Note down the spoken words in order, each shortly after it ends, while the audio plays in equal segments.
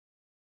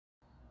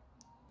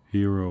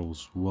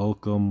Heroes,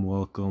 welcome,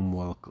 welcome,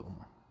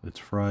 welcome. It's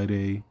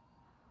Friday.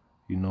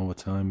 You know what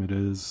time it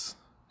is.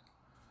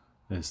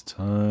 It's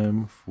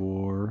time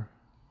for,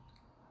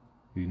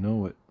 you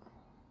know it,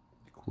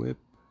 Equip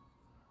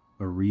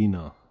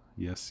Arena.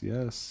 Yes,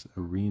 yes,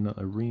 Arena.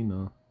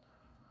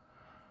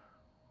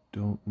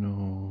 Don't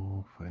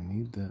know if I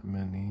need that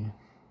many.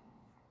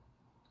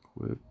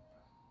 Equip.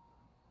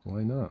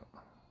 Why not?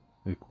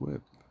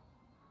 Equip.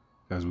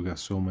 Guys, we got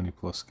so many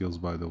plus skills,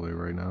 by the way,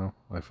 right now.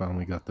 I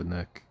finally got the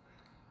neck.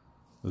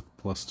 The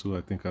 +2,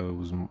 I think I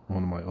was in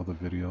one of my other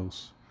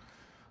videos.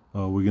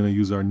 We're gonna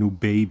use our new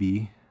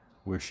baby.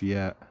 Where's she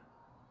at?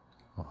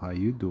 Oh, how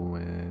you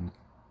doing?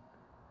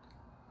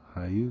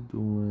 How you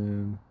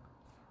doing?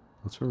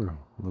 What's her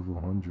level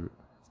 100?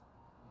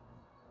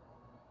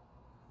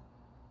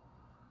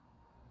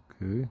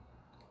 Okay.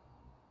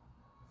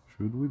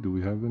 Should we? Do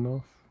we have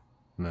enough?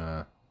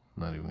 Nah,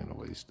 not even gonna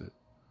waste it.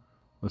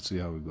 Let's see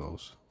how it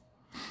goes.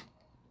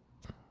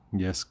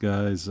 Yes,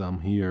 guys,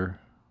 I'm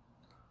here.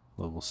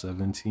 Level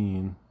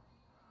 17.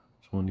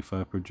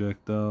 25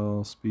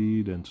 projectile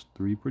speed and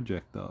 3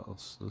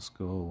 projectiles. Let's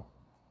go.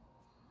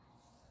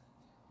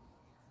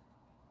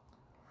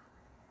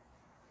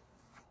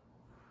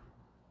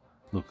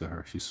 Look at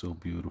her. She's so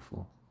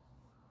beautiful.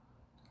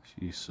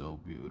 She's so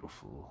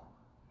beautiful.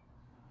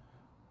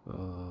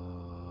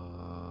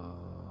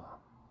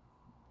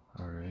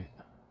 Alright.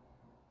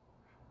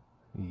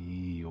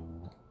 Yo.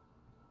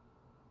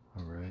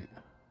 Alright.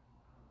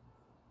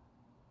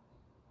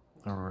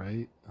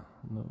 Alright.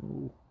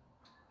 No.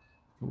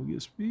 Can we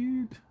get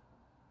speed?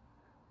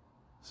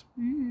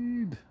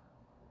 Speed.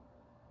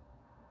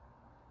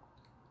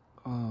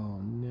 Oh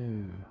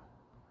no.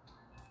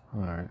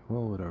 Alright,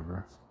 well,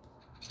 whatever.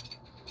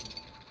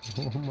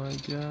 Oh my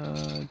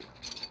god.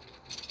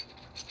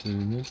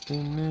 I'm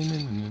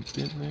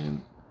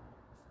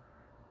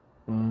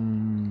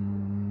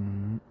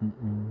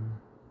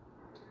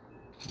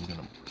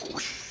gonna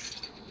whoosh.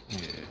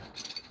 Yeah.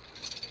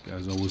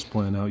 Guys, always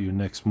plan out your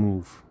next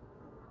move.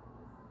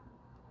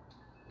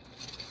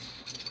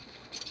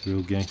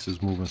 Real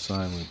gangsters move in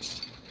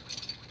silence.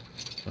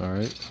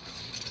 Alright.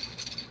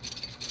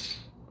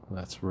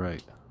 That's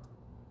right.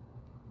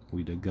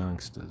 We the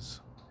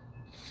gangsters.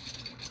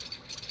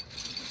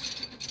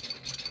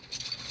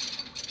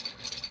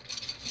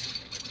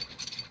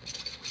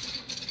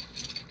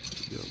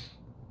 There we go.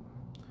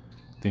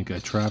 Think I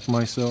trapped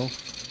myself?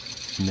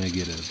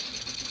 Negative.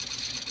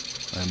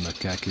 I'm the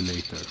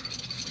calculator.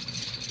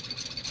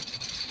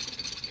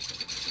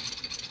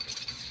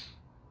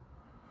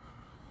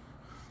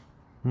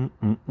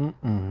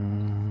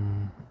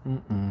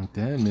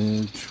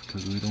 Damage,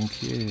 because we don't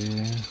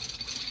care.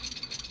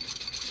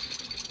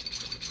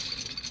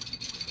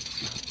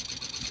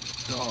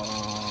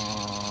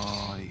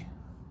 Die.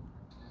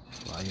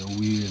 Fire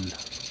wheel.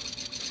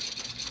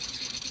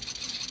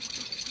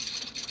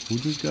 Who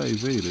just got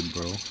evaded,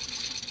 bro?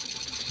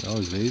 Y'all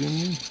evading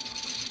me?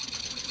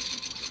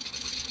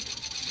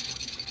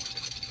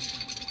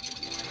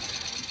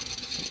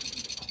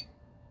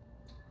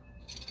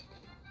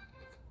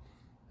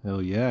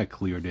 Hell yeah, I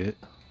cleared it.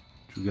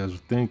 What you guys were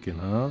thinking,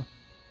 huh?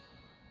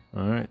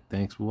 Alright,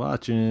 thanks for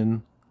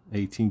watching.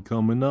 18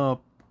 coming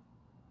up.